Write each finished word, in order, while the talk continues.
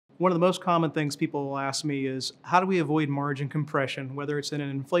One of the most common things people will ask me is, how do we avoid margin compression, whether it's in an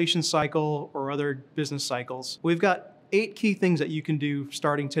inflation cycle or other business cycles? We've got 8 key things that you can do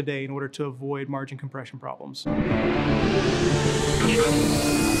starting today in order to avoid margin compression problems.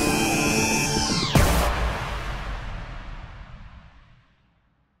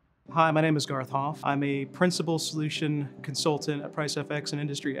 Hi, my name is Garth Hoff. I'm a principal solution consultant at Pricefx and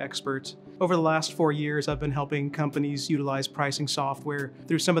industry expert. Over the last 4 years, I've been helping companies utilize pricing software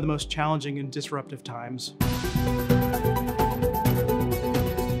through some of the most challenging and disruptive times.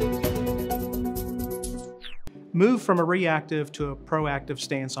 Move from a reactive to a proactive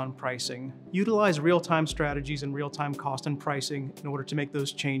stance on pricing. Utilize real-time strategies and real-time cost and pricing in order to make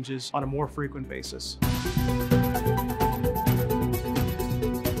those changes on a more frequent basis.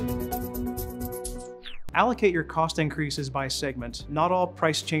 Allocate your cost increases by segment. Not all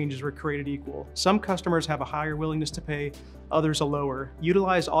price changes were created equal. Some customers have a higher willingness to pay, others a lower.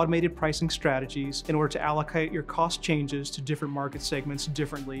 Utilize automated pricing strategies in order to allocate your cost changes to different market segments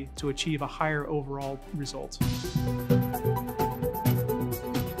differently to achieve a higher overall result.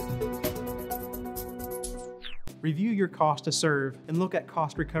 Review your cost to serve and look at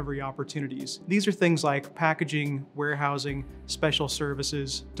cost recovery opportunities. These are things like packaging, warehousing, special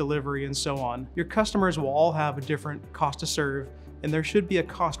services, delivery, and so on. Your customers will all have a different cost to serve, and there should be a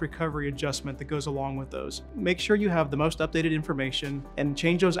cost recovery adjustment that goes along with those. Make sure you have the most updated information and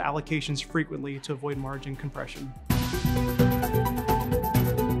change those allocations frequently to avoid margin compression.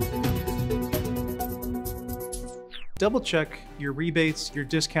 Double-check your rebates, your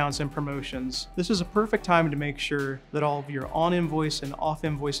discounts, and promotions. This is a perfect time to make sure that all of your on-invoice and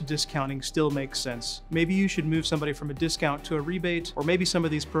off-invoice discounting still makes sense. Maybe you should move somebody from a discount to a rebate, or maybe some of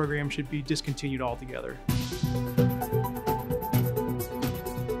these programs should be discontinued altogether.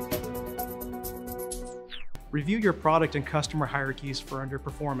 Review your product and customer hierarchies for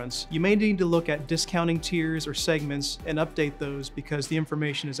underperformance. You may need to look at discounting tiers or segments and update those because the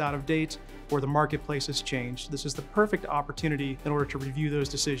information is out of date or the marketplace has changed. This is the perfect opportunity in order to review those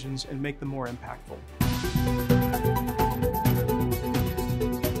decisions and make them more impactful.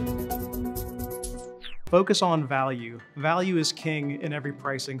 Focus on value. Value is king in every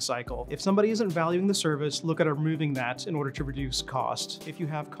pricing cycle. If somebody isn't valuing the service, look at removing that in order to reduce cost. If you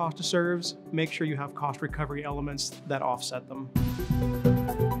have cost to serves, make sure you have cost recovery elements that offset them.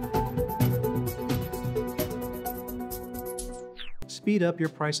 Speed up your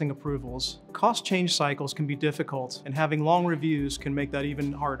pricing approvals. Cost change cycles can be difficult, and having long reviews can make that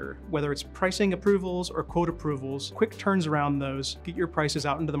even harder. Whether it's pricing approvals or quote approvals, quick turns around those, get your prices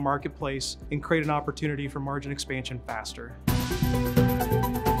out into the marketplace, and create an opportunity for margin expansion faster.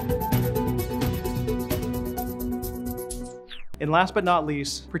 And last but not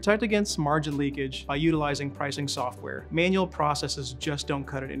least, protect against margin leakage by utilizing pricing software. Manual processes just don't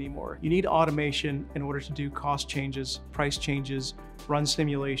cut it anymore. You need automation in order to do cost changes, price changes, run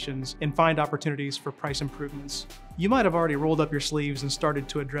simulations, and find opportunities for price improvements. You might have already rolled up your sleeves and started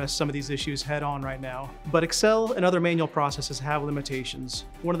to address some of these issues head on right now, but Excel and other manual processes have limitations.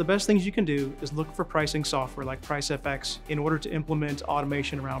 One of the best things you can do is look for pricing software like Pricefx in order to implement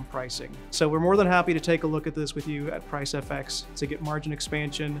automation around pricing. So we're more than happy to take a look at this with you at Pricefx to get margin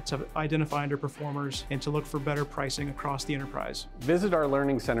expansion, to identify underperformers, and to look for better pricing across the enterprise. Visit our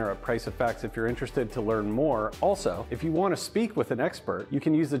Learning Center at Pricefx if you're interested to learn more. Also, if you want to speak with an expert, you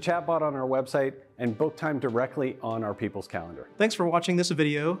can use the chatbot on our website and book time directly on our People's Calendar. Thanks for watching this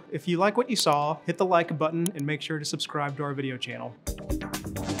video. If you like what you saw, hit the like button and make sure to subscribe to our video channel.